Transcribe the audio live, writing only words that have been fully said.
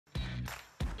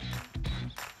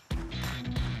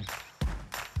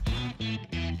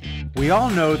We all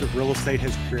know that real estate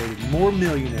has created more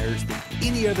millionaires than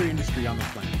any other industry on the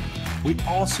planet. We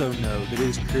also know that it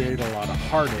has created a lot of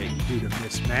heartache due to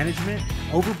mismanagement,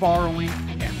 overborrowing,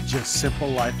 and just simple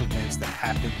life events that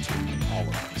happen to all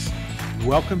of us.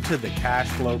 Welcome to the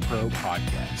CashFlowPro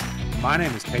podcast. My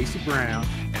name is Casey Brown,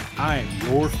 and I am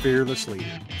your fearless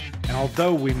leader. And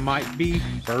although we might be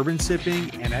bourbon sipping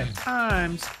and at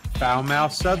times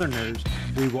foul-mouthed Southerners,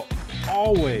 we will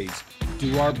always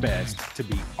do our best to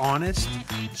be honest,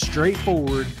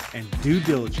 straightforward, and due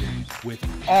diligent with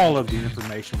all of the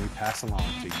information we pass along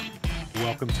to you.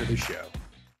 Welcome to the show.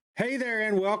 Hey there,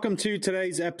 and welcome to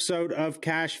today's episode of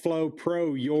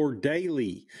CashFlowPro, your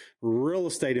daily real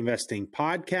estate investing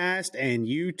podcast and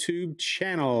YouTube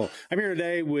channel. I'm here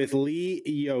today with Lee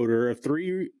Yoder of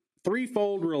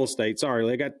Threefold Real Estate. Sorry,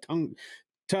 I got tongue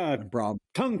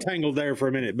tangled there for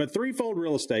a minute, but Threefold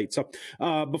Real Estate. So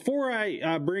before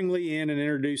I bring Lee in and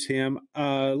introduce him,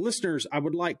 listeners, I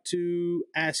would like to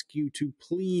ask you to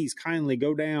please kindly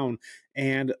go down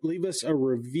and leave us a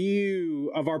review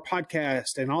of our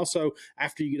podcast. And also,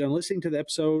 after you get done listening to the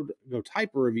episode, go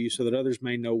type a review so that others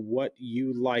may know what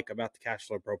you like about the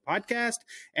CashFlowPro podcast.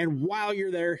 And while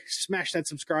you're there, smash that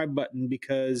subscribe button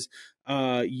because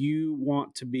you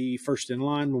want to be first in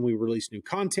line when we release new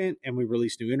content and we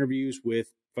release new interviews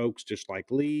with folks just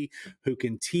like Lee, who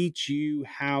can teach you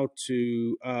how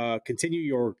to continue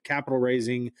your capital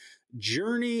raising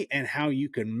journey and how you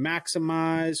can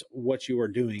maximize what you are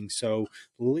doing. So,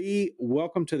 Lee,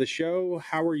 welcome to the show.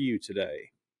 How are you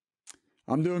today?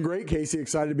 I'm doing great, Casey.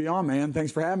 Excited to be on, man.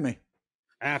 Thanks for having me.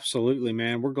 Absolutely,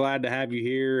 man. We're glad to have you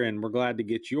here, and we're glad to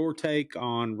get your take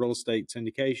on real estate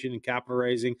syndication and capital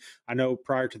raising. I know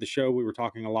prior to the show, we were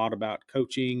talking a lot about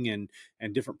coaching and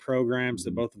different programs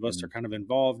that both of us are kind of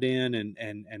involved in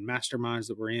and masterminds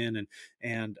that we're in.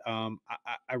 And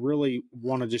I really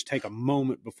want to just take a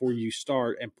moment before you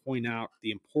start and point out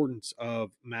the importance of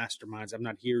masterminds. I'm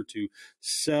not here to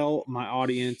sell my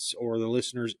audience or the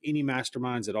listeners any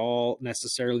masterminds at all,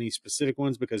 necessarily any specific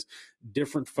ones, because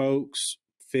different folks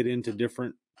fit into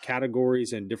different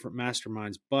categories and different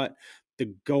masterminds. But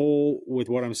the goal with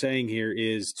what I'm saying here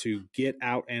is to get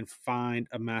out and find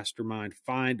a mastermind,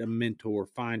 find a mentor,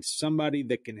 find somebody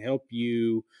that can help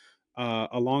you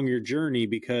along your journey,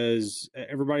 because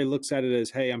everybody looks at it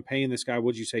as, hey, I'm paying this guy,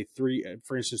 what'd you say,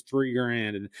 for instance,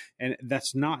 $3,000. And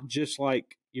that's not just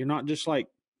like, you're not just like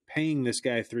paying this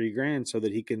guy $3,000 so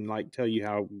that he can like tell you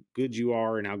how good you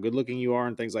are and how good looking you are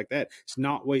and things like that. It's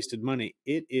not wasted money.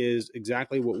 It is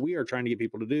exactly what we are trying to get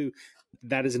people to do.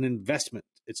 That is an investment.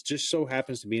 It's just so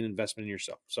happens to be an investment in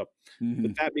yourself. So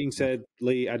with that being said,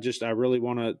 Lee, I really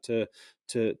want to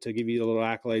give you a little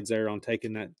accolades there on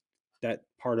taking that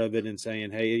part of it and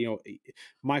saying, hey, you know,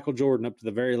 Michael Jordan, up to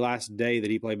the very last day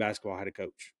that he played basketball, had a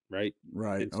coach, right?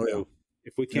 Right. And so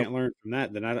if we can't learn from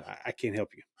that, then I can't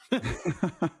help you.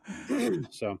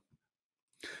 So,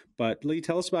 but Lee,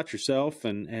 tell us about yourself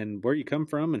and where you come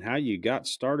from and how you got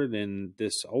started in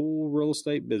this whole real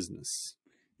estate business.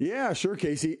 Yeah, sure,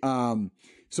 Casey.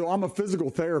 So I'm a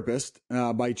physical therapist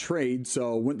by trade.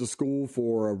 So went to school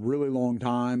for a really long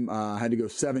time. Had to go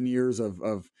 7 years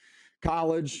of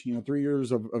college, 3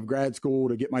 years of grad school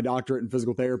to get my doctorate in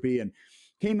physical therapy, and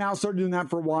came out, started doing that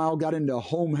for a while, got into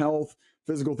home health,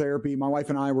 physical therapy. My wife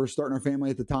and I were starting our family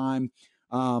at the time.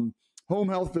 Home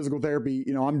health, physical therapy,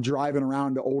 I'm driving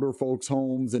around to older folks'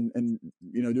 homes and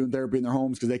doing therapy in their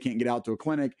homes because they can't get out to a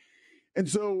clinic. And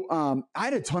so I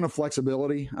had a ton of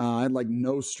flexibility. I had like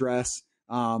no stress,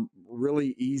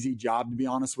 really easy job, to be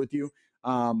honest with you.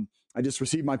 I just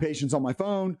received my patients on my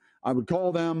phone. I would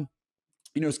call them,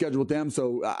 schedule with them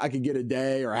so I could get a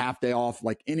day or a half day off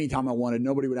like anytime I wanted.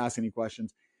 Nobody would ask any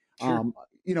questions. Sure.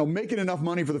 Making enough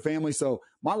money for the family. So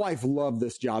my wife loved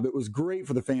this job. It was great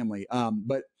for the family.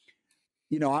 But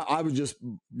I was just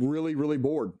really, really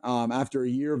bored. After a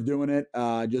year of doing it,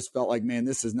 I just felt like, man,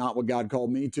 this is not what God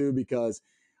called me to, because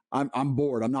I'm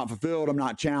bored. I'm not fulfilled. I'm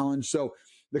not challenged. So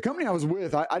the company I was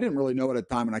with, I didn't really know it at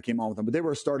the time when I came on with them, but they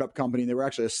were a startup company. They were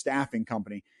actually a staffing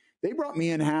company. They brought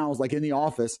me in-house, like in the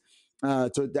office,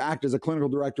 to act as a clinical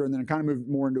director, and then kind of moved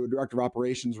more into a director of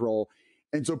operations role.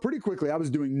 And so pretty quickly, I was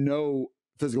doing no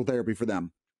physical therapy for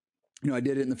them. I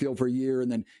did it in the field for a year,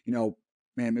 and then,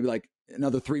 maybe like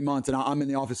another 3 months, and I'm in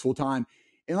the office full time.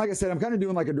 And like I said, I'm kind of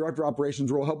doing like a director of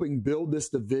operations role, helping build this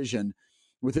division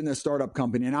within this startup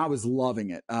company. And I was loving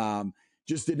it.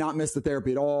 Just did not miss the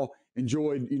therapy at all.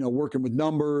 Enjoyed, working with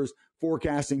numbers,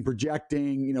 forecasting,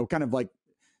 projecting, kind of like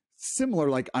similar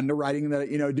like underwriting that,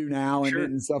 do now and,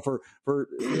 and stuff for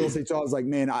real estate. So I was like,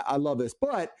 man, I love this.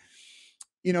 But,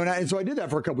 and so I did that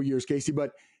for a couple of years, Casey,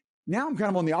 but Now I'm kind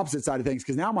of on the opposite side of things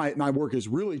because now my work is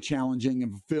really challenging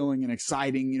and fulfilling and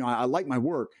exciting. I like my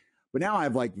work, but now I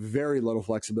have like very little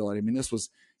flexibility. I mean, this was,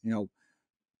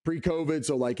 pre-COVID.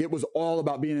 So like it was all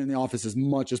about being in the office as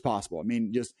much as possible. I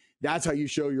mean, just that's how you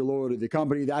show your loyalty to the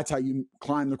company. That's how you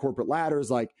climb the corporate ladders.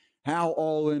 Like how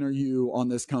all in are you on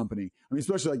this company? I mean,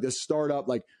 especially like this startup,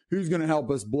 like who's going to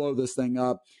help us blow this thing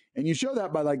up? And you show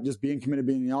that by like just being committed,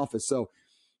 being in the office. So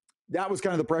that was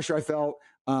kind of the pressure I felt.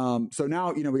 So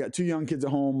now, we got 2 young kids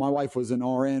at home. My wife was an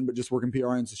RN, but just working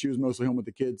PRN. So she was mostly home with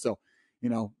the kids. So,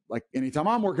 like anytime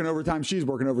I'm working overtime, she's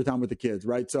working overtime with the kids.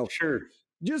 Right. So Sure.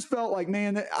 Just felt like,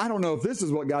 man, I don't know if this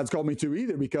is what God's called me to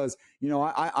either, because,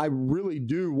 I really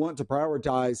do want to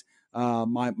prioritize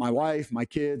my wife, my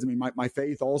kids, my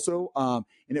faith also.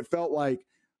 And it felt like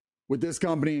with this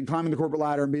company and climbing the corporate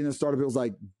ladder and being a startup, it was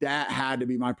like that had to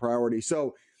be my priority.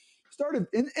 So started,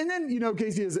 and then,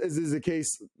 Casey, as is the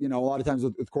case, a lot of times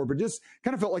with corporate, just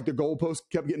kind of felt like the goalpost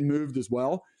kept getting moved as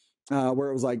well.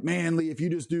 Where it was like, man, Lee, if you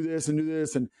just do this,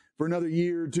 and for another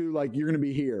year or two, like you're going to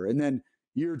be here. And then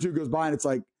year or two goes by and it's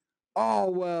like, oh,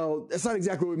 well, that's not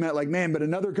exactly what we meant. Like, man, but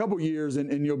another couple years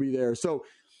and you'll be there. So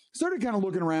started kind of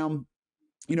looking around,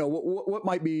 what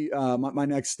might be my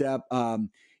next step.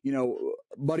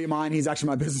 Buddy of mine, he's actually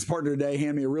my business partner today,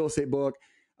 handed me a real estate book.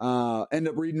 End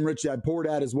up reading Rich Dad Poor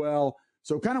Dad as well.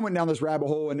 So kind of went down this rabbit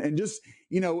hole and just,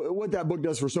 what that book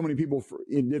does for so many people,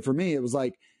 it did for me. It was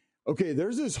like, okay,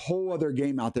 there's this whole other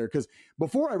game out there. Because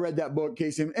before I read that book,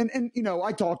 Casey, and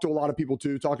I talked to a lot of people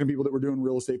too, talking to people that were doing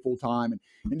real estate full time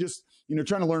and just,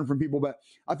 trying to learn from people. But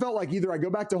I felt like either I go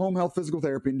back to home health physical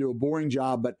therapy and do a boring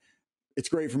job, but it's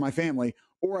great for my family,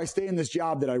 or I stay in this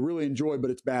job that I really enjoy, but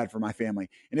it's bad for my family.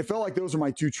 And it felt like those are my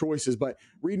 2 choices. But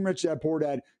reading Rich Dad Poor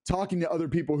Dad, talking to other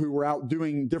people who were out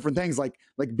doing different things, like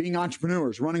being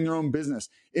entrepreneurs, running their own business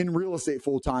in real estate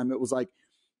full time, it was like,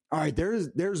 all right,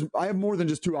 I have more than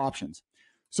just 2 options.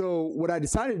 So what I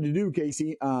decided to do,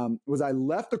 Casey, was I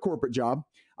left the corporate job.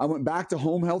 I went back to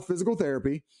home health physical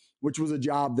therapy, which was a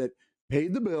job that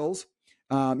paid the bills.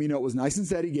 It was nice and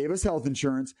steady, gave us health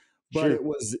insurance, but Sure. it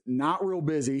was not real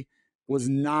busy, was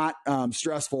not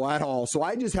stressful at all. So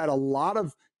I just had a lot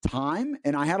of time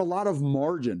and I had a lot of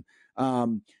margin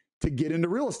to get into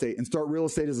real estate and start real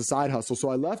estate as a side hustle. So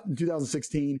I left in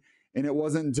 2016, and it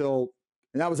wasn't until,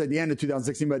 and that was at the end of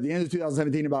 2016, but at the end of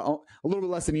 2017, about a little bit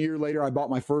less than a year later, I bought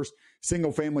my first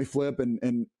single family flip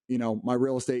and my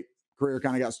real estate career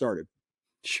kind of got started.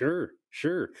 Sure.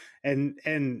 And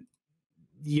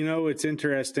it's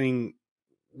interesting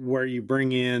where you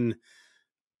bring in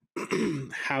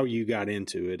how you got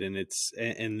into it,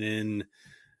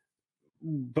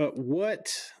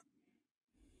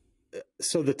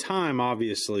 so the time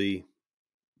obviously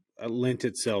lent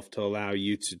itself to allow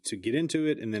you to get into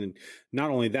it. And then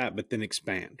not only that, but then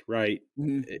expand, right?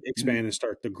 Mm-hmm. Expand and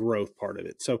start the growth part of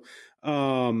it. So,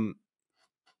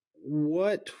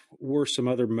 what were some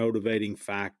other motivating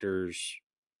factors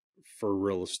for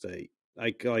real estate?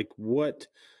 Like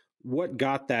what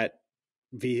got that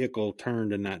vehicle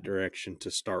turned in that direction to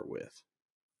start with?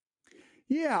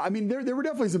 Yeah, there were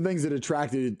definitely some things that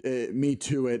attracted me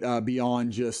to it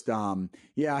beyond just, hey,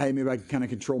 maybe I can kind of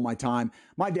control my time.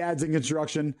 My dad's in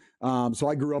construction, so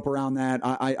I grew up around that.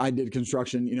 I did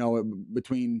construction,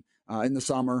 between in the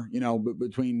summer,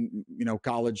 between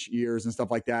college years and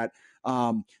stuff like that.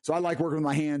 So I like working with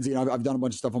my hands. I've done a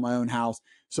bunch of stuff on my own house,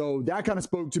 so that kind of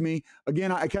spoke to me.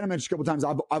 Again, I kind of mentioned a couple times,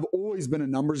 I've always been a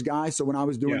numbers guy. So when I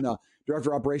was doing the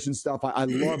director of operations stuff, I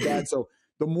love that. So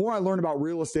the more I learned about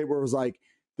real estate, where it was like,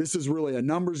 this is really a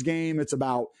numbers game. It's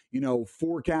about,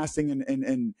 forecasting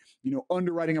and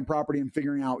underwriting a property and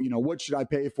figuring out, what should I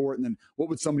pay for it? And then what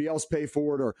would somebody else pay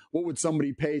for it? Or what would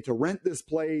somebody pay to rent this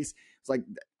place? It's like,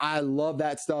 I love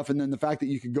that stuff. And then the fact that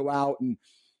you could go out and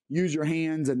use your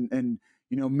hands and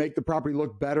make the property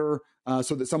look better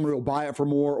so that somebody will buy it for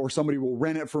more or somebody will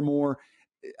rent it for more.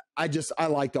 I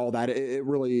liked all that. It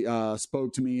really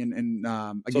spoke to me. And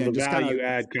again, so the just value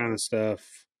add kind of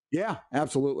stuff. Yeah,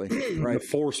 absolutely. Right. The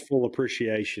forceful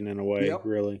appreciation in a way,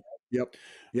 really. Yep.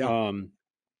 Yeah.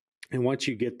 And once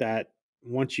you get that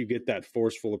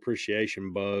forceful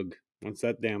appreciation bug, once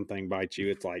that damn thing bites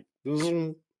you, it's like,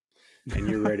 and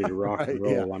you're ready to rock and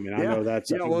roll. Yeah. I know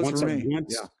that's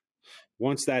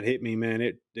once that hit me, man,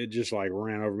 it just like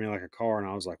ran over me like a car, and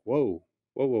I was like, whoa.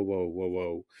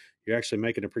 You're actually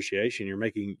making appreciation. You're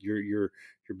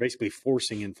basically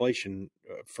forcing inflation,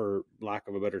 for lack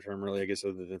of a better term, really, I guess,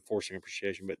 other than forcing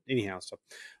appreciation. But anyhow, so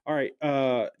all right.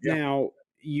 Now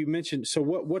you mentioned, so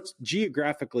what's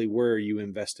geographically, where are you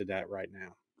invested at right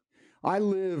now? I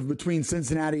live between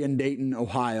Cincinnati and Dayton,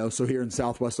 Ohio. So here in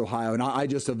Southwest Ohio, and I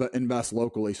just invest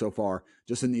locally so far,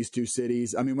 just in these two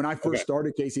cities. I mean, when I first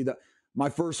started, Casey, my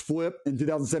first flip in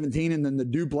 2017, and then the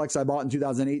duplex I bought in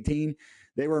 2018,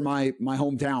 they were my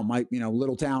hometown, my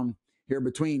little town here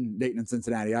between Dayton and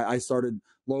Cincinnati. I started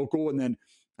local, and then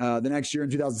the next year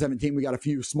in 2017, we got a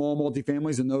few small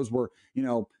multifamilies, and those were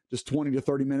just 20 to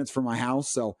 30 minutes from my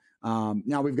house. So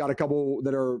now we've got a couple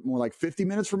that are more like 50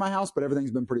 minutes from my house, but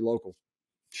everything's been pretty local.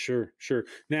 Sure.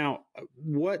 Now,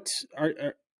 what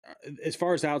are as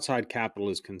far as outside capital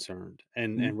is concerned,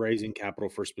 and raising capital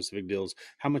for specific deals,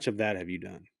 how much of that have you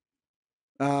done?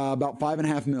 About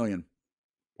 $5.5 million.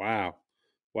 Wow.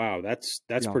 That's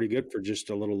pretty good for just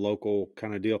a little local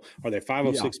kind of deal. Are they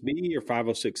 506B or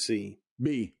 506C?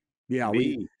 B. Yeah.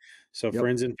 B. So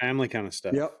friends and family kind of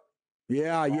stuff. Yep.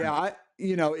 Yeah. Wow.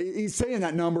 Yeah. He's saying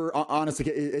that number. Honestly,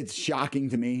 it's shocking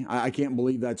to me. I can't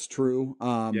believe that's true.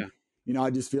 I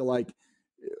just feel like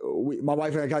my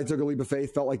wife and I kind of took a leap of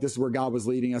faith, felt like this is where God was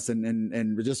leading us. And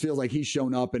it just feels like he's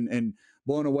shown up and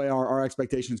blown away our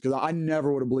expectations. Cause I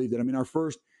never would have believed it. I mean, our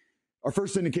first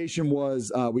syndication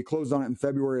was, we closed on it in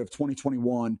February of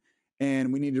 2021,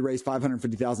 and we needed to raise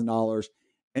 $550,000.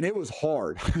 And it was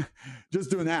hard. Just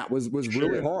doing that was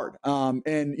really hard.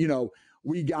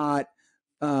 We got,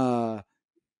 my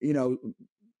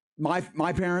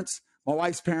parents, my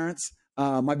wife's parents,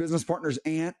 my business partner's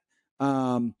aunt,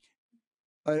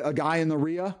 a guy in the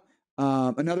RIA,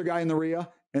 another guy in the RIA,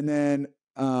 and then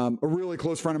a really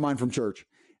close friend of mine from church.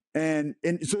 And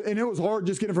it was hard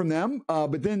just getting from them.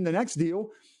 But then the next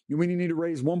deal, we need to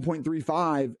raise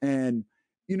 1.35, and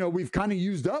we've kind of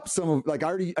used up some of, like,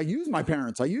 I used my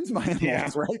parents, I used my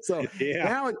in-laws, right? So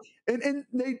now and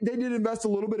they did invest a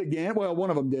little bit again. Well, one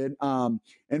of them did. And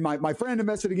my friend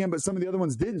invested again, but some of the other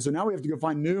ones didn't. So now we have to go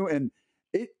find new. And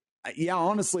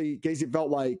honestly, Casey, it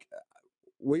felt like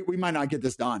we might not get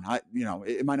this done.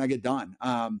 It might not get done.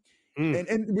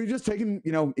 And we've just taken,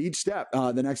 each step.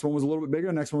 The next one was a little bit bigger.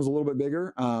 The next one was a little bit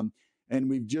bigger. And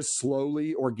we've just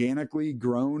slowly, organically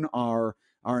grown our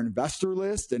investor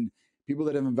list, and people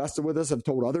that have invested with us have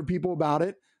told other people about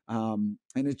it. And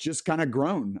it's just kind of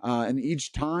grown. And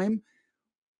each time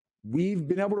we've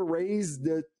been able to raise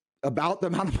about the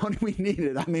amount of money we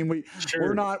needed. I mean,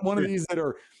 we're not one of these that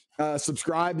are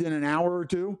subscribed in an hour or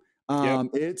two.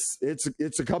 It's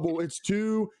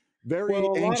two very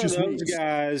anxious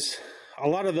weeks. A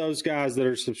lot of those guys that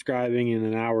are subscribing in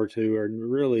an hour or two are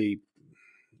really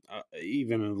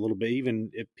even a little bit, even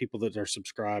if people that are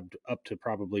subscribed up to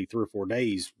probably 3 or 4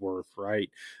 days worth, right?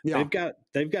 Yeah.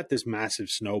 They've got this massive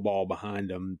snowball behind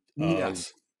them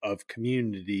of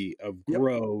community, of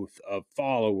growth, of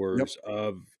followers,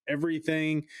 of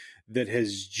everything that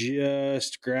has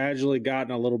just gradually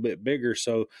gotten a little bit bigger.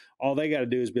 So all they got to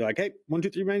do is be like, hey,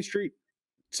 123 Main Street,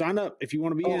 sign up if you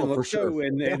want to be in. Let's go.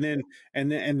 And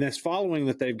then this following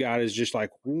that they've got is just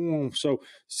like, whoa.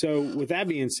 So with that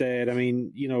being said, I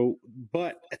mean,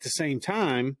 but at the same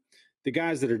time, the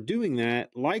guys that are doing that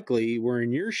likely were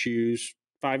in your shoes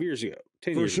 5 years ago,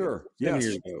 10 years ago, 10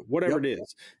 years ago, whatever it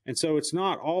is. And so it's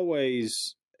not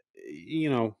always,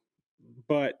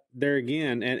 but there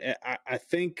again, and I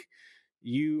think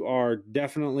you are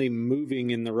definitely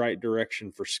moving in the right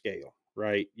direction for scale.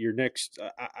 Right. Your next,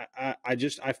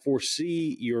 I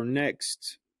foresee your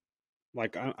next,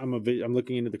 like I'm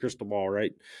looking into the crystal ball,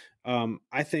 right?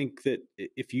 I think that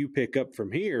if you pick up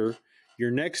from here,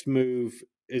 your next move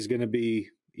is going to be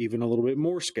even a little bit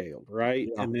more scaled, right?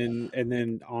 Yeah. And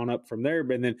then on up from there,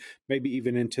 but then maybe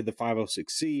even into the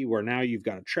 506C, where now you've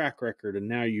got a track record, and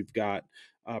now you've got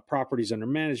properties under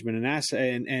management and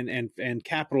asset and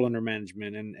capital under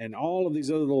management, and all of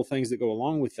these other little things that go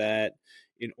along with that,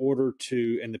 in order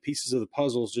to, and the pieces of the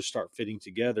puzzles just start fitting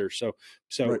together. So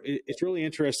right. It's really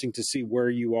interesting to see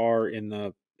where you are in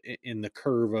the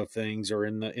curve of things, or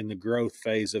in the growth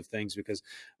phase of things, because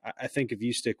I think if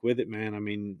you stick with it, man, I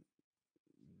mean,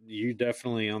 you're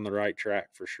definitely on the right track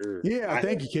for sure. Yeah.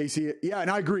 Thank you, Casey. Yeah.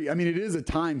 And I agree. I mean, it is a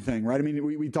time thing, right? I mean,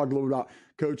 we talked a little bit about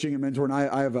coaching and mentoring.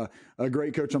 I have a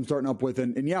great coach I'm starting up with.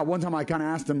 And yeah, one time I kind of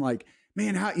asked him, like,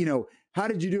 man, how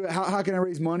did you do it? How can I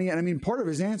raise money? And I mean, part of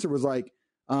his answer was like,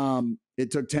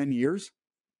 it took 10 years.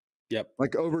 Yep.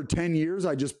 Like over 10 years,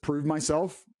 I just proved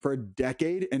myself for a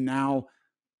decade. And now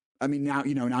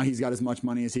he's got as much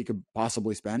money as he could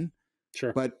possibly spend.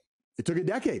 Sure. But it took a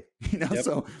decade, Yep.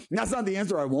 So that's not the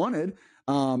answer I wanted.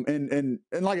 And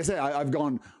like I say, I've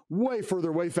gone way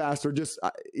further, way faster. Just,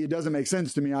 it doesn't make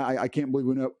sense to me. I can't believe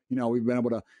we've been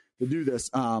able to do this.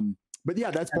 But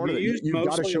yeah, that's part of it. You've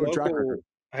got to show a track record.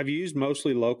 Have you used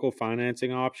mostly local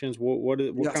financing options? What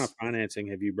kind of financing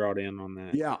have you brought in on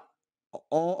that? Yeah.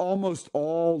 almost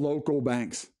all local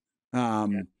banks. Yeah.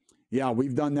 Yeah,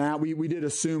 we've done that. We did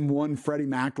assume one Freddie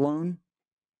Mac loan.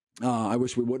 I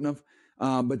wish we wouldn't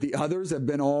have. But the others have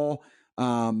been all,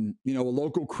 a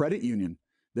local credit union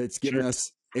that's given Sure.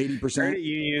 us 80%. Credit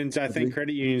unions, I think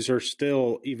credit unions are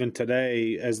still, even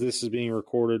today, as this is being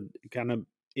recorded, kind of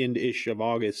end-ish of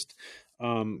August,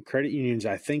 credit unions,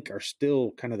 I think, are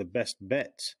still kind of the best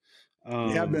bets.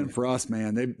 They have been for us,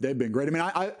 man. They've been great. I mean,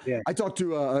 Yeah. I talked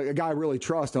to a guy I really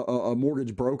trust, a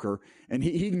mortgage broker, and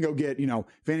he can go get,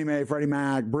 Fannie Mae, Freddie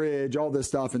Mac, Bridge, all this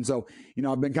stuff. And so,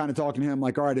 I've been kind of talking to him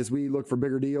like, all right, as we look for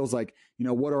bigger deals, like,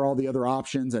 what are all the other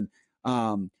options? And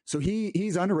so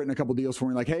he's underwritten a couple deals for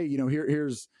me, like, hey,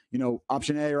 here's,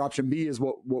 option A or option B is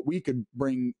what we could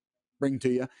bring to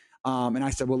you. And I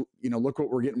said, well, look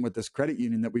what we're getting with this credit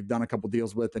union that we've done a couple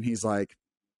deals with. And he's like,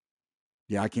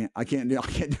 yeah, I can't do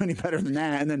any better than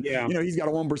that. And then, he's got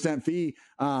a 1% fee.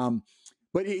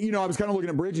 But I was kind of looking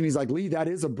at Bridge, and he's like, Lee, that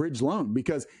is a bridge loan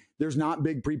because there's not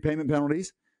big prepayment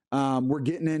penalties. We're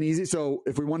getting in easy. So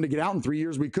if we wanted to get out in 3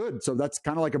 years, we could. So that's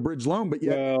kind of like a bridge loan, but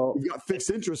yet you've got fixed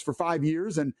interest for 5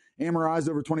 years and amortized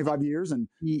over 25 years. And,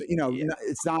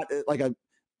 it's not like a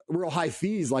real high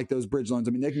fees like those bridge loans.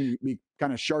 I mean, they can be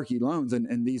kind of sharky loans,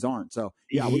 and these aren't. So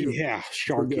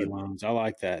sharky loans. I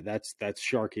like that. That's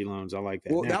sharky loans. I like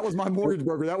that. Well, that was my mortgage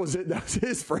broker. That was it. That was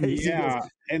his phrase. Yeah,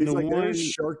 and the like,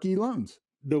 there's sharky loans.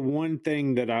 The one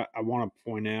thing that I want to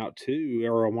point out too,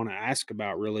 or I want to ask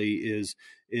about really is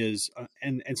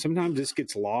and sometimes this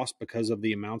gets lost because of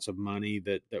the amounts of money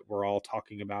that we're all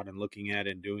talking about and looking at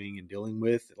and doing and dealing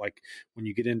with. Like when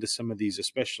you get into some of these,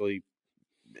 especially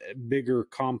bigger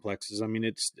complexes, I mean,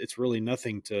 it's really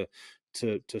nothing to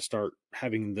start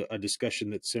having a discussion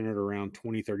that's centered around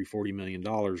 20, 30, 40 million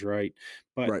dollars. Right.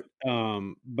 But, right.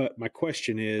 But my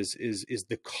question is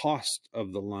the cost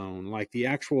of the loan, like the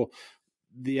actual,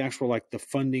 like the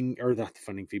funding, or not the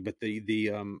funding fee, but the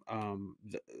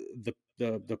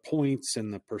points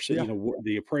and the percent,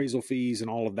 the appraisal fees and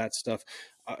all of that stuff.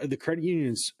 The credit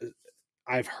unions,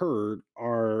 I've heard,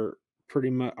 are pretty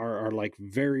much are like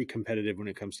very competitive when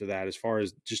it comes to that, as far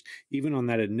as just even on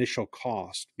that initial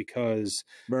cost, because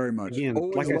very much, again,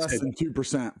 always like less than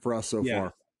 2% for us so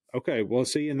far. Okay, well,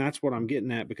 see, and that's what I'm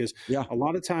getting at, because a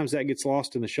lot of times that gets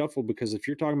lost in the shuffle, because if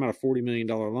you're talking about a $40 million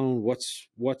loan, what's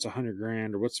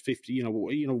 $100,000 or what's 50,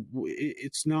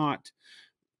 it's not,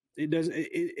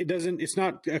 it's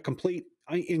not a complete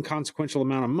inconsequential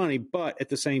amount of money, but at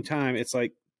the same time, it's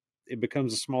like, it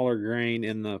becomes a smaller grain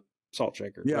in the salt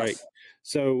shaker, right?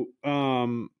 So,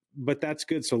 but that's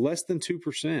good. So less than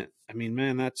 2%. I mean,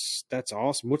 man, that's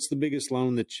awesome. What's the biggest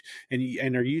loan that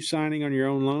and are you signing on your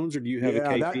own loans, or do you have a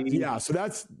KP? So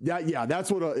that's that. Yeah,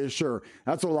 that's what is sure.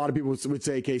 That's what a lot of people would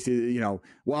say, Casey.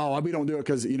 Well, we don't do it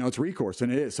because it's recourse, and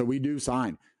it is. So we do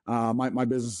sign. My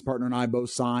business partner and I both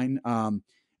sign, and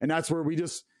that's where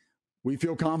we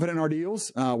feel confident in our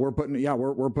deals. We're putting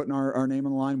our name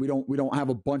on the line. We don't have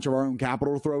a bunch of our own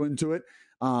capital to throw into it.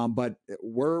 But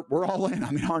we're all in.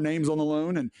 I mean, our name's on the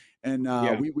loan,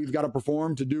 and we've got to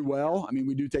perform to do well. I mean,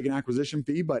 we do take an acquisition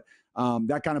fee, but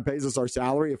that kind of pays us our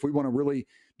salary. If we want to really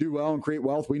do well and create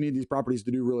wealth, we need these properties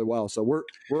to do really well. So we're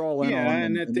all in.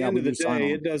 And at the end of the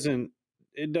day,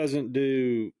 it doesn't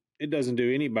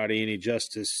do anybody any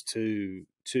justice to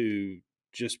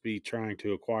just be trying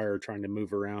to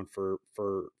move around for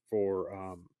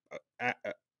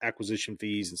acquisition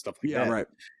fees and stuff like that. Right.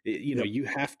 You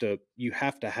have to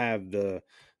have the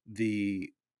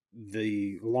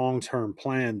long-term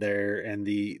plan there, and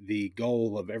the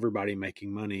goal of everybody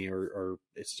making money, or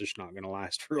it's just not going to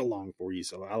last real long for you.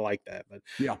 So I like that. But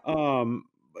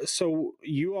so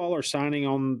you all are signing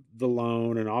on the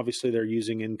loan, and obviously they're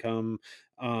using income,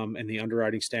 and the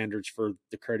underwriting standards for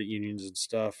the credit unions and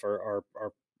stuff are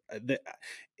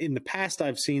in the past,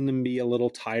 I've seen them be a little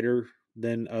tighter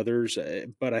than others,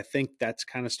 but I think that's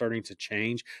kind of starting to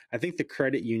change. I think the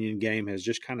credit union game has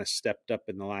just kind of stepped up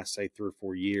in the last, say, 3 or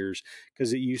 4 years,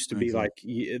 because it used to be like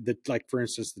for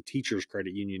instance, the teachers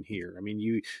credit union here. I mean,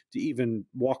 to even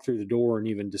walk through the door and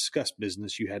even discuss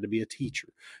business, you had to be a teacher,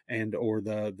 or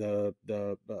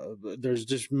there's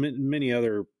just many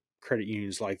other credit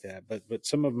unions like that. But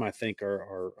some of them I think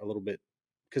are a little bit,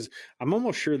 because I'm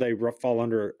almost sure they fall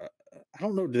under. I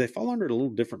don't know. Do they fall under a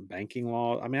little different banking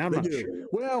law? I mean, I'm not sure.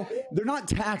 Well, they're not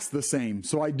taxed the same.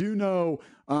 So I do know,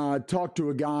 talked to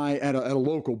a guy at a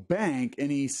local bank, and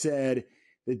he said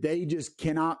that they just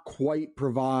cannot quite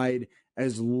provide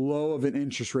as low of an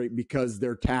interest rate because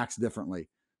they're taxed differently.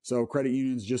 So credit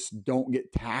unions just don't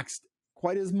get taxed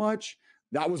quite as much.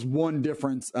 That was one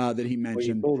difference that he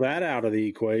mentioned. Well, you pull that out of the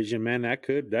equation, man,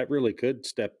 that really could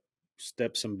step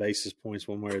step some basis points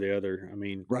one way or the other. I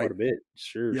mean, Right. quite a bit.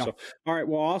 Sure. Yeah. So, all right.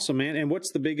 Well, awesome, man. And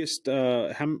what's the biggest,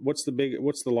 what's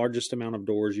the largest amount of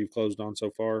doors you've closed on so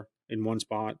far in one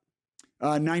spot?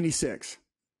 96.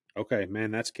 Okay,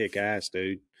 man. That's kick ass,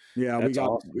 dude. Yeah, That's we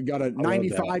awesome. got a I love that.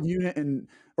 95 unit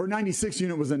or 96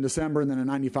 unit was in December, and then a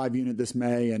 95 unit this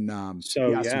May. And So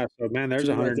man, there's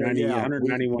right there, 190, yeah,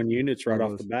 191 units right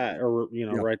off the those. bat, or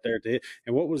Yeah. right there to hit.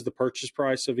 And what was the purchase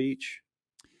price of each?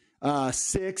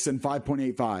 6 and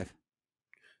 5.85.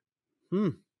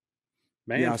 Man,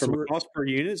 Yeah, from a cost per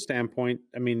unit standpoint,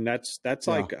 I mean, that's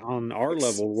like on our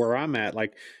level where I'm at,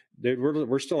 like, dude,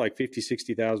 we're still like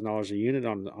 $50,000-$60,000 a unit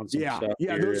on some stuff.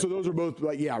 Yeah. So those are both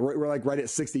like, we're like right at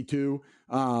 62.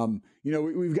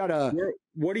 We've got a.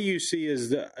 What do you see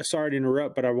as sorry to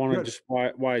interrupt, but I want to just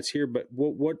why it's here. But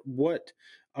what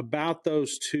about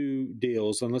those two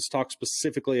deals? And let's talk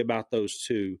specifically about those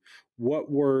two.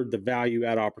 What were the value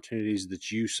add opportunities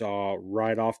that you saw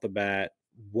right off the bat?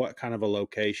 What kind of a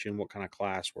location? What kind of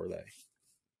class were they?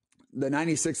 The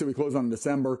 96 that we closed on in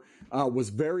December was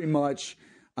very much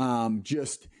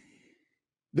just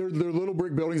they're little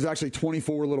brick buildings, actually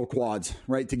 24 little quads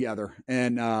right together.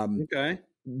 And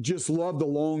just love the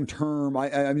long term.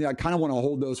 I mean, I kind of want to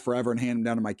hold those forever and hand them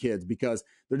down to my kids because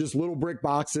they're just little brick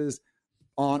boxes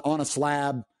on a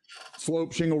slab,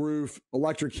 slope, shingle roof,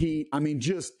 electric heat. I mean,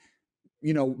 just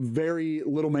very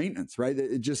little maintenance, right?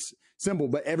 It just simple,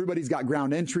 but everybody's got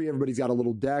ground entry. Everybody's got a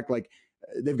little deck. Like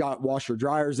they've got washer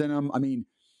dryers in them. I mean,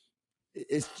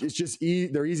 it's just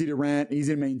they're easy to rent,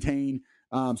 easy to maintain.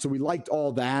 So we liked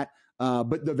all that.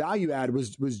 But the value add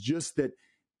was just that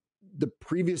the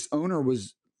previous owner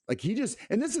was like,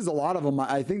 and this is a lot of them.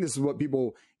 I think this is what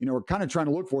people, are kind of trying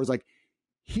to look for is like,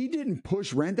 he didn't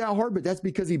push rent that hard, but that's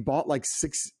because he bought like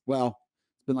it's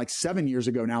been like 7 years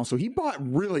ago now. So he bought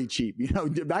really cheap,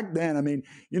 back then. I mean,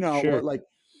 sure. like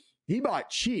he bought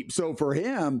cheap. So for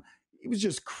him, he was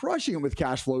just crushing it with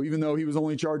cash flow, even though he was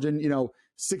only charging,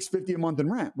 $650 a month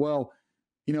in rent. Well,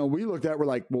 we looked at, we're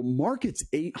like, well, market's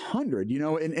 800,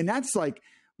 and that's like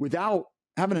without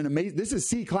having an amazing, this is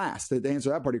C class to answer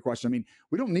that part of your question. I mean,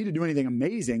 we don't need to do anything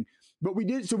amazing, but we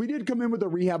did come in with a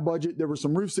rehab budget. There were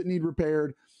some roofs that need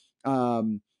repaired.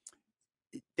 That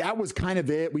was kind of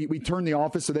it. We turned the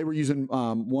office. So they were using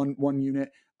one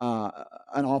unit,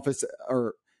 an office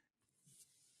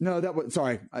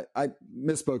sorry, I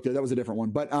misspoke there. That was a different one.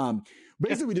 But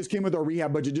basically we just came with our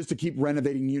rehab budget just to keep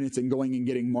renovating units and going and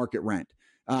getting market rent.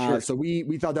 Sure. So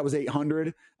we thought that was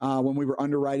 800 when we were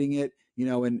underwriting it,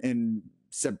 in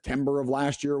September of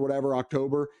last year or whatever,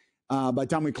 October. By the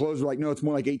time we closed, we're like, no, it's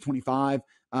more like 825.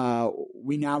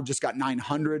 We now just got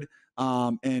 900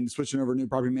 and switching over to a new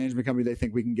property management company. They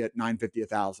think we can get 950,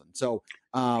 1,000. So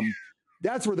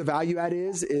that's where the value add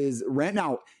is rent.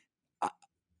 Now,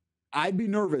 I'd be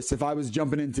nervous if I was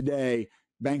jumping in today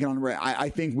banking on rent. I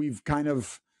think we've kind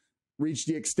of reached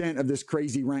the extent of this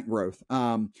crazy rent growth.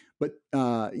 But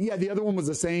the other one was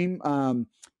the same.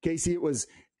 Casey,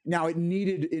 it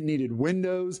needed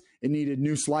windows, it needed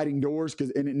new sliding doors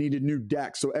and it needed new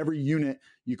decks. So every unit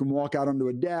you can walk out onto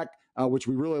a deck, which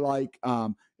we really like,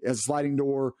 as a sliding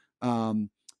door, and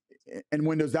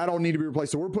windows that all need to be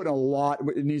replaced. So we're putting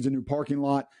it needs a new parking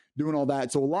lot, doing all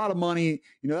that. So a lot of money,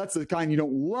 that's the kind you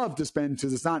don't love to spend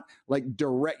because it's not like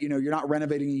direct, you're not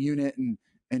renovating a unit and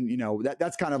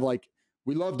that's kind of like,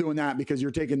 we love doing that because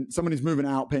you're taking somebody's moving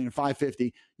out, paying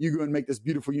 $550. You go and make this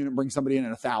beautiful unit, bring somebody in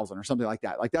at $1,000 or something like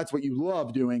that. Like that's what you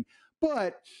love doing.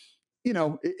 But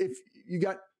if you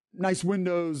got nice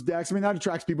windows, decks, I mean that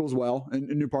attracts people as well, and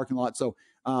new parking lot. So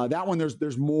that one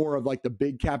there's more of like the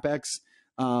big capex,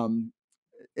 and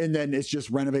then it's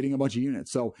just renovating a bunch of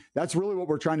units. So that's really what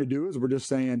we're trying to do. Is we're just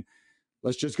saying,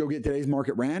 let's just go get today's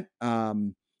market rent,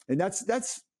 and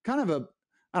that's kind of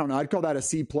I don't know. I'd call that a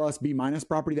C plus, B minus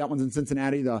property. That one's in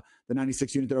Cincinnati, the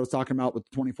 96 unit that I was talking about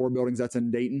with 24 buildings. That's in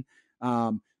Dayton.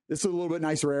 This is a little bit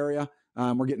nicer area.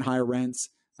 We're getting higher rents.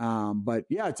 But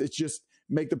yeah, it's just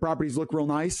make the properties look real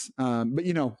nice. But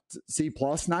C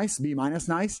plus nice, B minus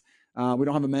nice. We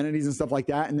don't have amenities and stuff like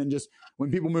that. And then just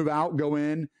when people move out, go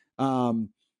in,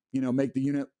 make the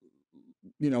unit,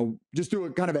 just do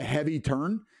a kind of a heavy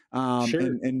turn,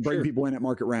 and bring people in at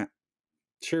market rent.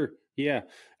 Sure. Yeah.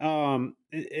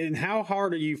 And how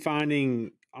hard are you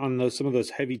finding on some of those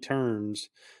heavy turns?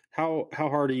 How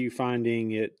hard are you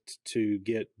finding it to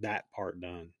get that part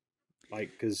done?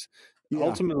 Like, because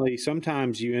ultimately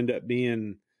sometimes you end up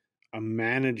being a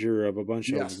manager of a bunch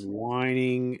of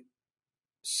whining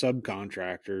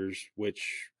subcontractors,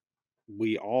 which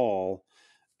we all,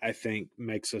 I think,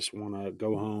 makes us want to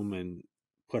go home and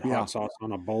put hot sauce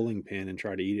on a bowling pin and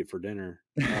try to eat it for dinner.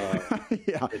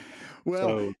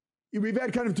 We've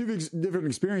had kind of two different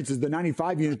experiences. The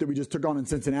 95 unit that we just took on in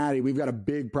Cincinnati, we've got a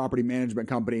big property management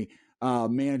company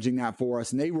managing that for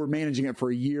us. And they were managing it for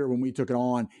a year when we took it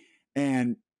on.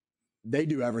 And they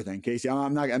do everything, Casey. I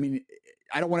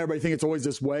don't want everybody to think it's always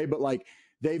this way, but like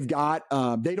they've got,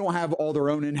 they don't have all their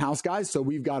own in-house guys. So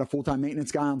we've got a full-time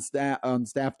maintenance guy on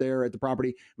staff there at the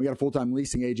property. We got a full-time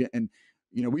leasing agent, and,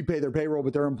 we pay their payroll,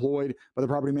 but they're employed by the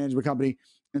property management company.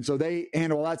 And so they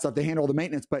handle all that stuff. They handle all the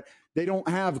maintenance, but they don't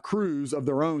have crews of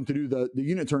their own to do the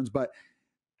unit turns. But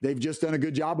they've just done a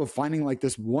good job of finding like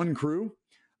this one crew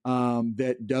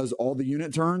that does all the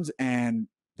unit turns, and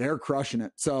they're crushing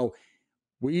it. So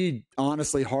we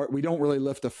honestly, we don't really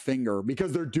lift a finger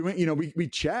because they're doing, we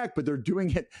check, but they're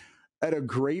doing it at a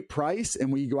great price.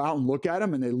 And we go out and look at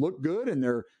them, and they look good, and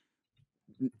they're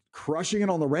crushing it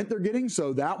on the rent they're getting.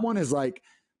 So that one is like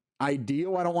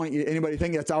ideal. I don't want anybody to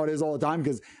think that's how it is all the time,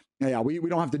 because we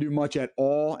don't have to do much at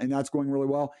all, and that's going really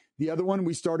well. The other one,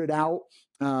 we started out,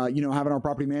 having our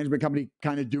property management company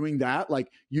kind of doing that,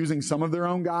 like using some of their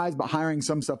own guys, but hiring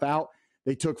some stuff out.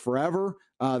 They took forever.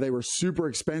 They were super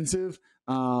expensive.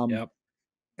 And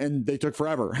they took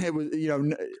forever. It was,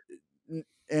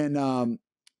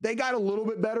 they got a little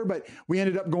bit better, but we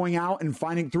ended up going out and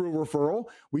finding through a referral.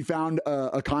 We found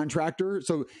a contractor.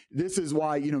 So this is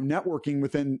why, networking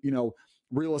within,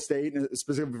 real estate, and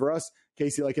specifically for us,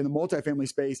 Casey, like in the multifamily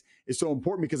space, is so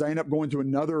important, because I end up going to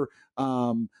another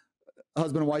husband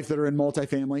and wife that are in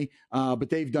multifamily, but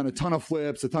they've done a ton of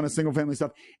flips, a ton of single family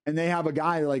stuff. And they have a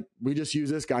guy, like, we just use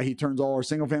this guy. He turns all our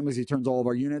single families. He turns all of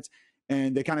our units.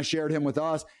 And they kind of shared him with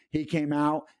us. He came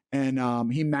out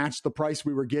and he matched the price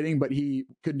we were getting, but he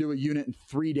could do a unit in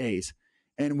 3 days.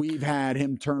 And we've had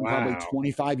him turn probably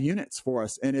 25 units for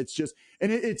us. And it's just,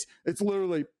 and it's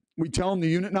literally, we tell him the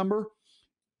unit number,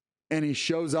 and he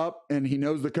shows up and he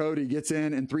knows the code. He gets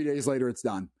in, and 3 days later it's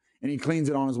done, and he cleans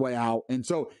it on his way out. And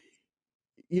so,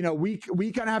 we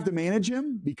kind of have to manage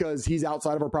him because he's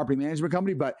outside of our property management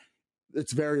company, but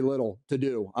it's very little to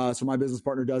do. So my business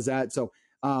partner does that. So,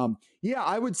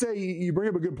 I would say you bring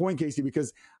up a good point, Casey,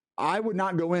 because I would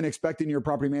not go in expecting your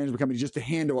property management company just to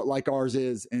handle it like ours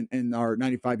is in our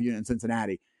 95 unit in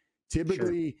Cincinnati.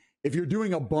 Typically, if you're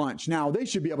doing a bunch, now they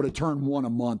should be able to turn one a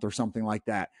month or something like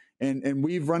that. And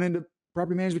we've run into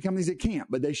property management companies that can't,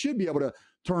 but they should be able to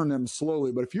turn them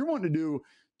slowly. But if you're wanting to do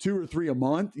 2 or 3 a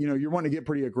month, you're wanting to get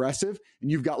pretty aggressive, and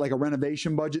you've got like a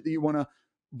renovation budget that you want to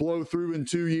blow through in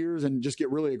 2 years and just get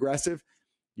really aggressive,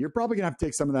 you're probably going to have to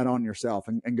take some of that on yourself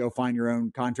and go find your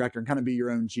own contractor and kind of be your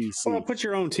own GC. Well, put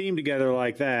your own team together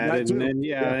like that.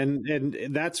 And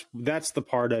that's the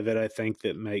part of it, I think,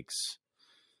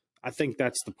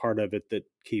 that's the part of it that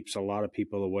keeps a lot of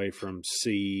people away from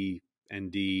C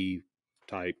and D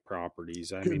type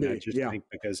properties. I think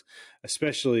because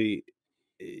especially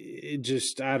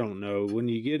I don't know, when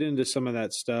you get into some of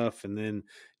that stuff, and then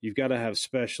you've got to have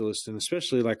specialists, and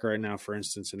especially like right now, for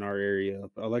instance, in our area,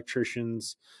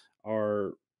 electricians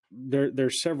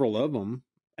there's several of them,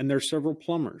 and there's several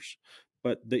plumbers,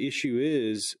 but the issue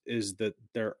is that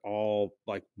they're all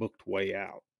like booked way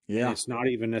out. Yeah. And it's not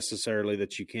even necessarily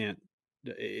that you can't,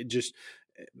 it just,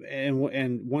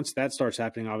 and once that starts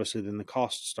happening, obviously then the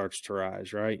cost starts to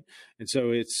rise, right? And so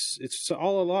it's a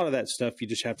lot of that stuff you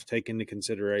just have to take into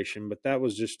consideration. But that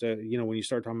was just when you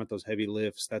start talking about those heavy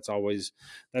lifts, that's always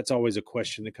a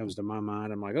question that comes to my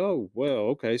mind. I'm like, oh well,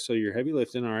 okay, so you're heavy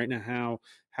lifting, all right. Now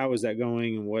how is that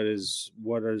going, and what is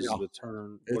the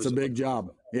turn? It's a big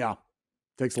job. Yeah,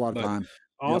 takes a lot of time.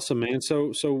 Awesome, man.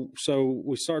 So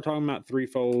we start talking about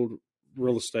Threefold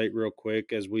real estate real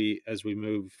quick as we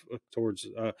move towards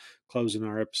closing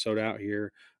our episode out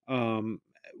here.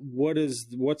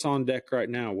 What's on deck right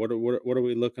now? What are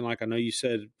we looking like? I know you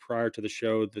said prior to the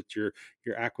show that your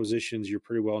acquisitions, you're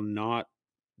pretty well not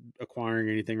acquiring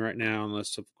anything right now,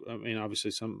 unless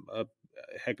obviously some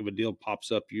heck of a deal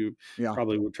pops up, you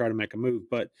probably would try to make a move,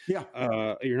 but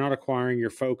you're not acquiring, you're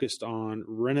focused on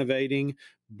renovating.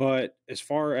 But as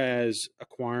far as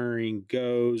acquiring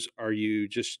goes, are you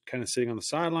just kind of sitting on the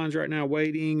sidelines right now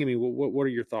waiting? I mean, what are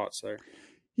your thoughts there?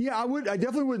 Yeah, I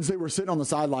definitely wouldn't say we're sitting on the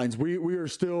sidelines. We are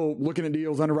still looking at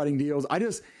deals, underwriting deals. I'm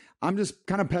just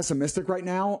kind of pessimistic right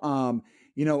now.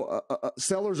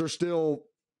 Sellers are still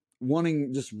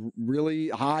wanting just really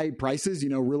high prices,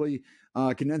 really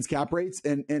condensed cap rates,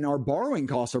 and our borrowing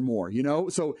costs are more,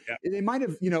 so they might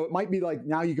have, it might be like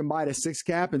now you can buy at a 6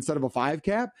 cap instead of a 5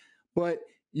 cap, but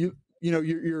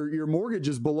your mortgage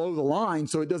is below the line.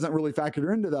 So it doesn't really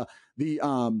factor into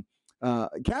the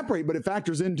cap rate, but it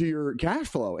factors into your cash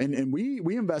flow, and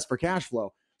we invest for cash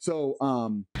flow. So,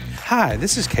 hi,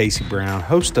 this is Casey Brown,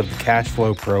 host of the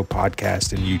CashFlowPro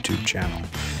podcast and YouTube channel.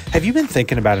 Have you been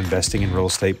thinking about investing in real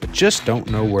estate but just don't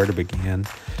know where to begin?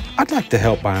 I'd like to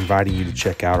help by inviting you to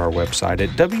check out our website at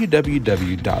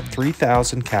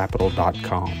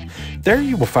www.3000capital.com. There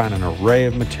you will find an array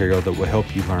of material that will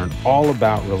help you learn all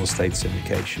about real estate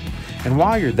syndication. And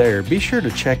while you're there, be sure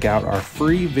to check out our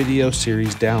free video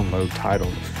series download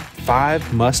titled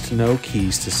 5 Must-Know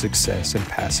Keys to Success in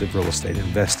Passive Real Estate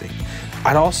Investing.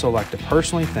 I'd also like to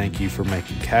personally thank you for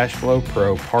making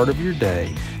CashFlowPro part of your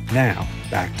day. Now,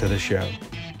 back to the show.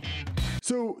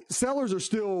 So sellers are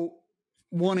still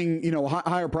wanting,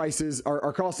 higher prices.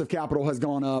 Our cost of capital has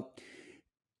gone up.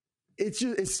 It's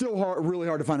still hard, really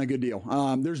hard to find a good deal.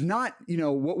 There's not,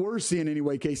 what we're seeing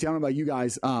anyway, Casey, I don't know about you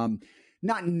guys,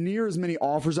 not near as many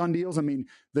offers on deals. I mean,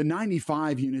 the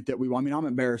 95 unit that I'm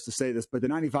embarrassed to say this, but the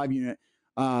 95 unit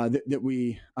that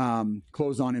we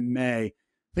closed on in May, I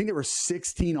think there were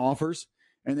 16 offers,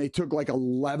 and they took like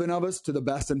 11 of us to the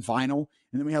best and final.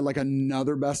 And then we had like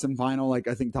another best and final, like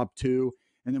I think top 2.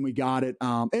 And then we got it.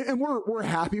 And we're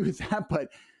happy with that, but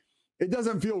it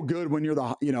doesn't feel good when you're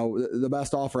the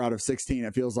best offer out of 16.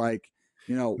 It feels like,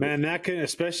 man, that can,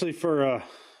 especially for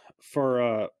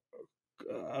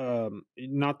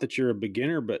not that you're a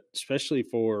beginner, but especially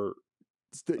for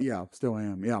still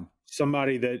am. Yeah.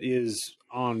 Somebody that is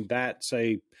on that,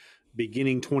 say,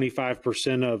 beginning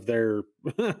 25% of their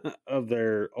of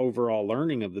their overall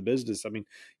learning of the business. I mean,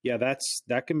 yeah, that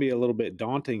can be a little bit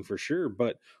daunting for sure.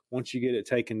 But once you get it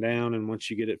taken down and once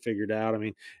you get it figured out, I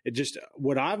mean, it just,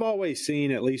 what I've always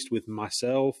seen, at least with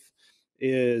myself,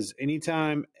 is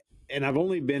anytime, and I've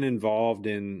only been involved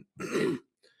in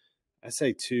I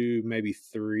say 2, maybe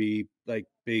 3, like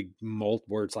big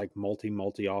where it's like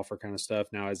multi offer kind of stuff.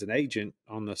 Now, as an agent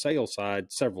on the sales side,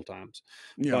 several times,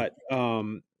 but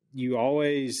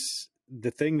the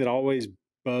thing that always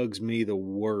bugs me the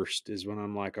worst is when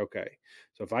I'm like, okay,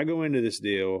 so if I go into this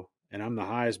deal and I'm the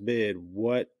highest bid,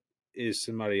 what is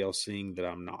somebody else seeing that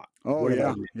I'm not? Oh,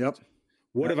 yeah. Yep.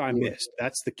 What have I missed?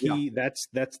 That's the key. Yeah.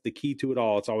 That's the key to it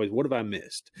all. It's always, what have I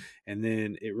missed? And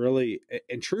then it really,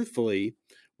 and truthfully,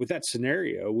 with that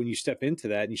scenario, when you step into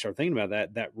that and you start thinking about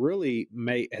that, that really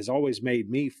has always made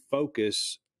me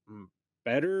focus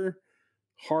better,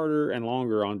 harder, and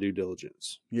longer on due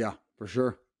diligence. Yeah, for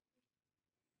sure.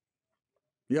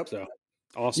 Yep. So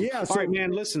awesome. Yeah. All right,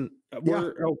 man. Listen,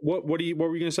 what were you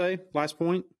going to say? Last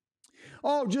point.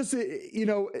 Oh, just,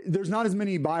 there's not as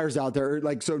many buyers out there.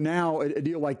 Like, so now a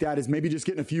deal like that is maybe just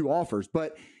getting a few offers,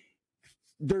 but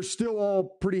they're still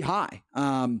all pretty high.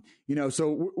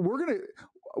 So we're going to,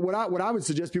 what I would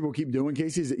suggest people keep doing,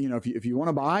 Casey, is, if you want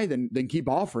to buy, then keep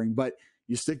offering, but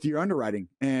you stick to your underwriting.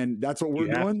 And that's what we're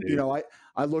doing.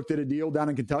 I looked at a deal down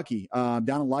in Kentucky, down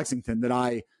in Lexington, that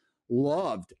I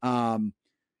loved. I think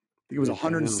it was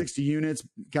 160 units,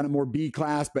 kind of more B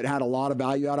class, but had a lot of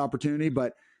value add opportunity.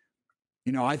 But,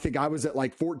 I think I was at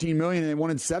like 14 million and they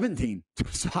wanted 17.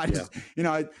 So I just,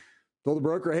 I told the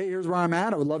broker, hey, here's where I'm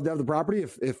at. I would love to have the property.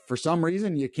 If for some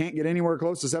reason you can't get anywhere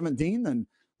close to 17, then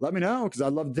let me know, because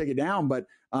I'd love to take it down. But,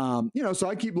 so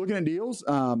I keep looking at deals,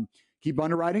 keep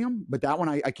underwriting them. But that one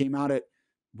I came out at,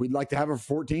 we'd like to have it for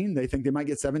 14. They think they might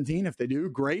get 17. If they do,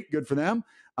 great, good for them.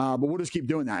 But we'll just keep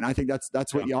doing that. And I think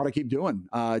that's what you ought to keep doing.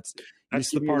 That's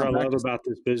the part I love about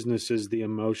this business, is the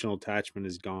emotional attachment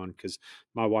is gone, because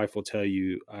my wife will tell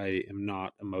you I am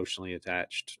not emotionally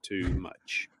attached to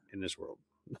much in this world.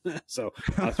 So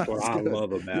that's what I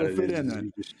love about it.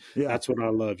 That's what I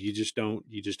love. You just don't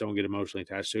get emotionally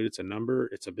attached to it. It's a number,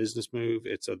 it's a business move,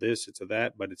 it's a this, it's a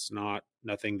that, but it's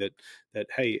nothing that,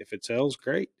 hey, if it sells,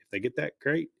 great. If they get that,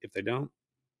 great. If they don't,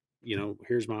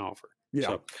 here's my offer. Yeah.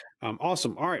 So,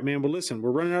 awesome. All right, man. Well, listen,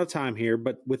 we're running out of time here,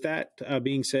 but with that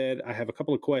being said, I have a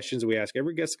couple of questions that we ask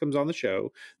every guest that comes on the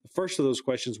show. The first of those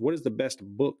questions: what is the best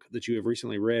book that you have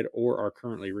recently read or are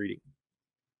currently reading?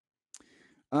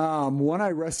 One I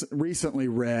recently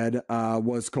read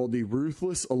was called The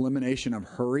Ruthless Elimination of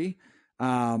Hurry.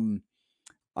 I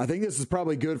think this is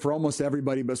probably good for almost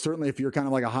everybody, but certainly if you're kind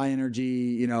of like a high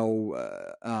energy,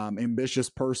 ambitious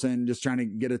person just trying to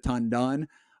get a ton done.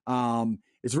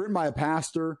 It's written by a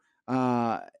pastor,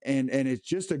 and it's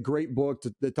just a great book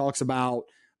that talks about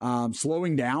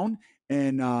slowing down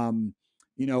and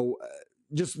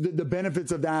just the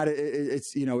benefits of that.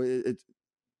 It's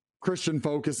Christian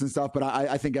focused and stuff, but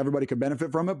I think everybody could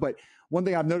benefit from it. But one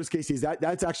thing I've noticed, Casey, is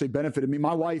that's actually benefited me.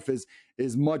 My wife is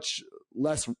much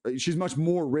less, she's much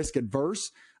more risk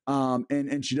adverse.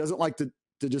 And she doesn't like to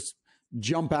just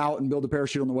jump out and build a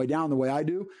parachute on the way down the way I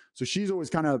do. So she's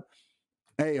always kind of,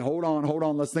 hey, hold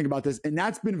on. Let's think about this. And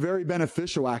that's been very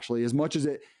beneficial, actually, as much as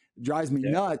it drives me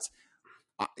nuts.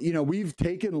 We've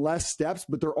taken less steps,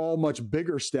 but they're all much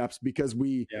bigger steps because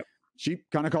we she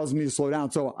kind of causes me to slow down.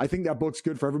 So I think that book's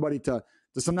good for everybody to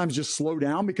sometimes just slow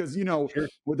down, because, Sure.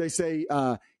 what they say,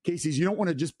 Casey's, you don't want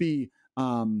to just be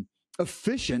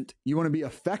efficient. You want to be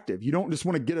effective. You don't just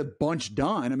want to get a bunch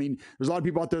done. I mean, there's a lot of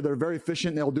people out there that are very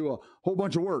efficient. They'll do a whole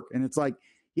bunch of work. And it's like,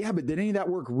 yeah, but did any of that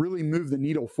work really move the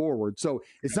needle forward? So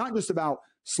it's not just about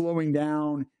slowing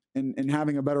down and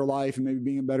having a better life and maybe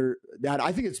being a better dad.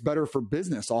 I think it's better for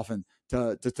business often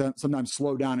to sometimes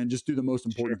slow down and just do the most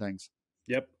important things.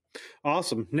 Yep.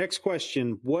 Awesome. Next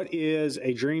question. What is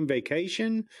a dream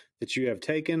vacation that you have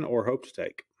taken or hope to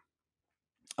take?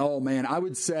 Oh man, I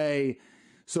would say,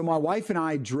 so my wife and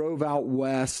I drove out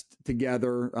west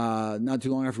together not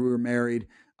too long after we were married.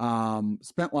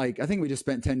 Spent I think we just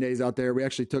spent 10 days out there. We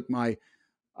actually took I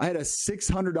had a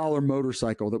 $600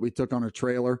 motorcycle that we took on a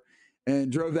trailer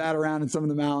and drove that around in some of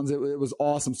the mountains. It was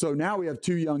awesome. So now we have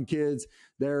 2 young kids.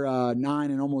 They're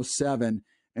 9 and almost 7.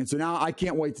 And so now I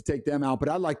can't wait to take them out, but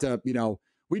I'd like to,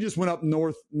 we just went up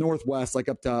northwest, like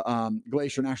up to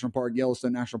Glacier National Park,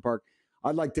 Yellowstone National Park.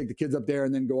 I'd like to take the kids up there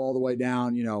and then go all the way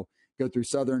down, go through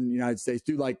southern United States,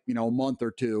 do a month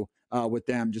or 2 with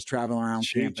them, just traveling around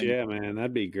camping. Yeah, man,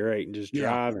 that'd be great. And just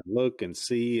drive and look and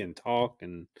see and talk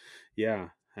and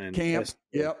and camp.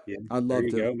 Yep. Yeah. I'd love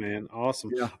to. There you go, man.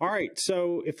 Awesome. Yeah. All right.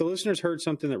 So if the listeners heard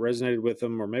something that resonated with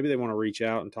them, or maybe they want to reach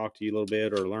out and talk to you a little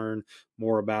bit or learn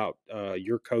more about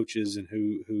your coaches and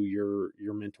who your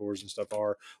mentors and stuff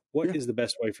are, what is the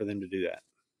best way for them to do that?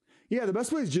 Yeah, the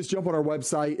best way is just jump on our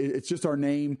website. It's just our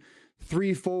name,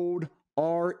 Threefold,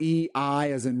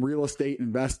 REI, as in real estate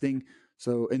investing.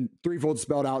 So, and Threefold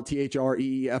spelled out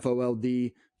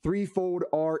THREEFOLD,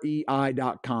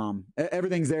 threefoldrei.com.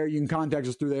 Everything's there. You can contact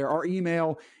us through there. Our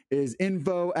email is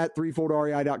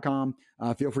info@threefoldrei.com.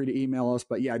 Feel free to email us.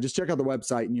 But yeah, just check out the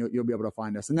website and you'll be able to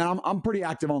find us. And then I'm pretty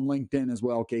active on LinkedIn as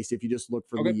well, Casey, if you just look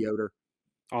for Lee Yoder.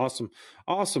 Awesome.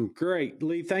 Great.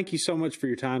 Lee, thank you so much for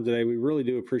your time today. We really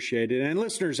do appreciate it. And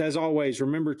listeners, as always,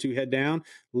 remember to head down,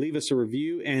 leave us a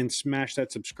review, and smash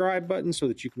that subscribe button so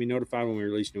that you can be notified when we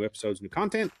release new episodes, new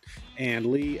content. And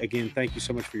Lee, again, thank you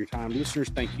so much for your time. Listeners,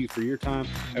 thank you for your time.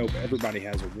 I hope everybody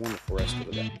has a wonderful rest of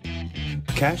the day.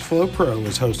 CashFlowPro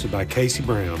is hosted by Casey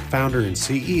Brown, founder and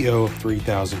CEO of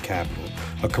 3000 Capital,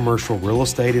 a commercial real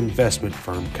estate investment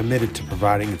firm committed to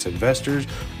providing its investors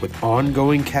with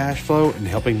ongoing cash flow and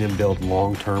helping them build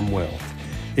long-term wealth.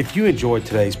 If you enjoyed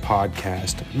today's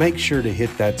podcast, make sure to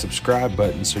hit that subscribe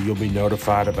button so you'll be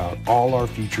notified about all our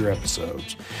future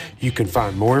episodes. You can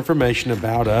find more information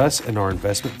about us and our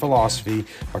investment philosophy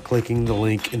by clicking the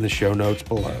link in the show notes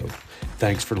below.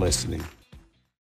 Thanks for listening.